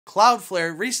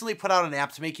Cloudflare recently put out an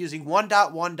app to make using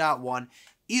 1.1.1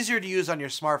 easier to use on your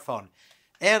smartphone.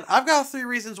 And I've got 3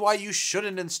 reasons why you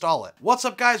shouldn't install it. What's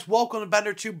up guys, welcome to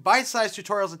BenderTube, bite-sized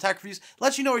tutorials and tech reviews,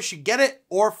 let you know you should get it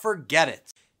or forget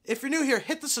it. If you're new here,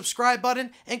 hit the subscribe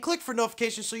button and click for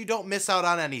notifications so you don't miss out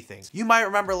on anything. You might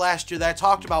remember last year that I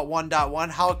talked about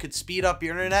 1.1, how it could speed up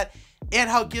your internet, and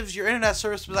how it gives your internet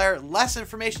service provider less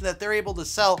information that they're able to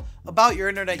sell about your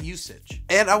internet usage.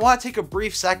 And I want to take a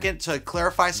brief second to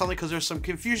clarify something because there's some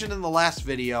confusion in the last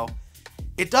video.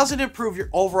 It doesn't improve your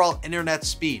overall internet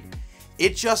speed.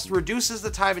 It just reduces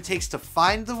the time it takes to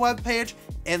find the web page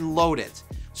and load it.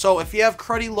 So if you have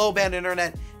cruddy low band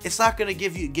internet, it's not going to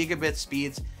give you gigabit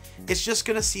speeds. It's just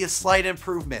going to see a slight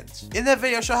improvement. In that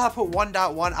video, I show how to put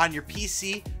 1.1 on your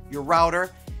PC, your router,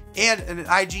 and in an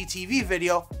IGTV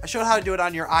video, I showed how to do it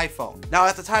on your iPhone. Now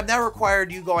at the time, that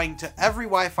required you going to every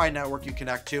Wi-Fi network you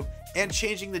connect to and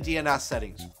changing the DNS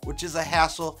settings, which is a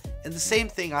hassle, and the same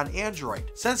thing on Android.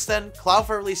 Since then,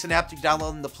 Cloudflare released an app you can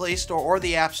download in the Play Store or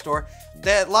the App Store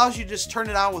that allows you to just turn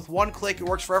it on with one click. It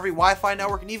works for every Wi-Fi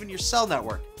network and even your cell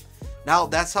network. Now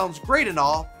that sounds great and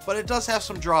all, but it does have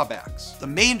some drawbacks. The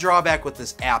main drawback with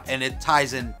this app, and it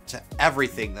ties into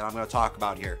everything that I'm going to talk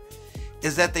about here,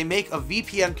 is that they make a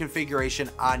VPN configuration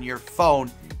on your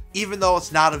phone even though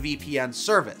it's not a VPN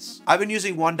service. I've been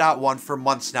using 1.1 for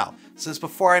months now, since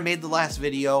before I made the last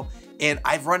video, and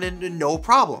I've run into no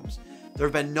problems. There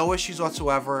have been no issues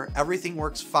whatsoever. Everything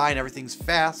works fine, everything's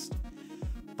fast.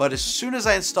 But as soon as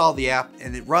I install the app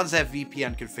and it runs that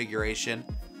VPN configuration,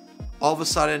 all of a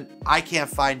sudden I can't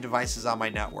find devices on my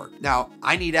network. Now,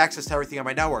 I need access to everything on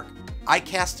my network. I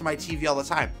cast to my TV all the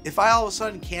time. If I all of a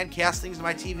sudden can't cast things to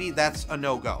my TV, that's a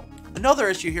no-go. Another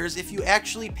issue here is if you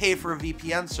actually pay for a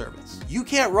VPN service. You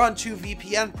can't run 2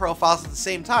 VPN profiles at the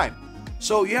same time.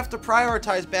 So you have to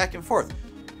prioritize back and forth.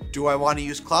 Do I want to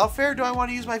use Cloudflare or do I want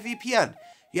to use my VPN?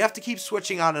 You have to keep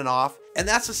switching on and off, and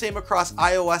that's the same across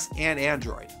iOS and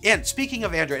Android. And speaking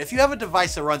of Android, if you have a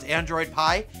device that runs Android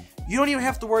Pie, you don't even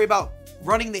have to worry about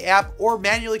running the app or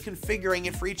manually configuring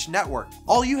it for each network.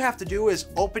 All you have to do is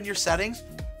open your settings,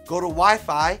 go to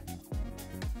Wi-Fi,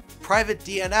 private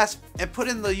DNS, and put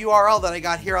in the URL that I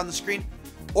got here on the screen.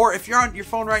 Or if you're on your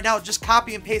phone right now, just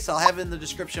copy and paste. I'll have it in the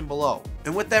description below.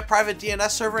 And with that private DNS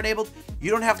server enabled,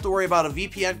 you don't have to worry about a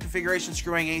VPN configuration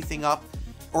screwing anything up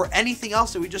or anything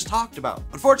else that we just talked about.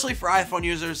 Unfortunately for iPhone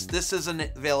users, this isn't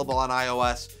available on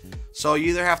iOS. So you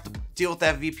either have to deal with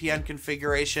that VPN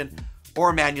configuration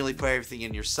or manually put everything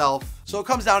in yourself. So it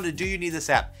comes down to, do you need this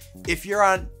app? If you're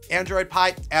on Android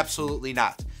Pie, absolutely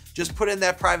not. Just put in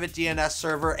that private DNS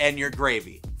server and you're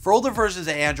gravy. For older versions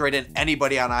of Android and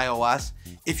anybody on iOS,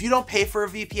 if you don't pay for a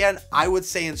VPN, I would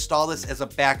say install this as a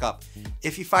backup.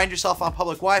 If you find yourself on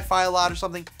public Wi-Fi a lot or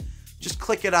something, just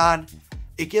click it on.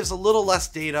 It gives a little less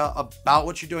data about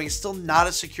what you're doing. It's still not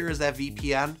as secure as that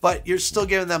VPN, but you're still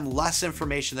giving them less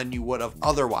information than you would have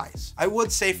otherwise. I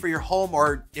would say for your home,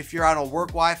 or if you're on a work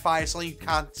Wi-Fi, something you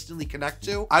constantly connect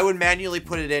to, I would manually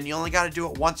put it in. You only got to do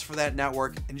it once for that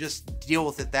network and just deal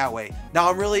with it that way. Now,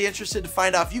 I'm really interested to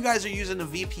find out if you guys are using a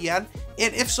VPN,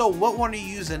 and if so, what one are you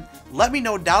using? Let me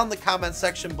know down in the comment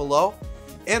section below.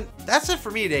 And that's it for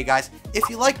me today, guys. If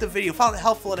you liked the video, found it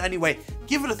helpful in any way,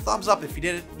 give it a thumbs up. If you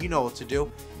didn't, you know what to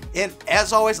do. And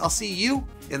as always, I'll see you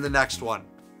in the next one.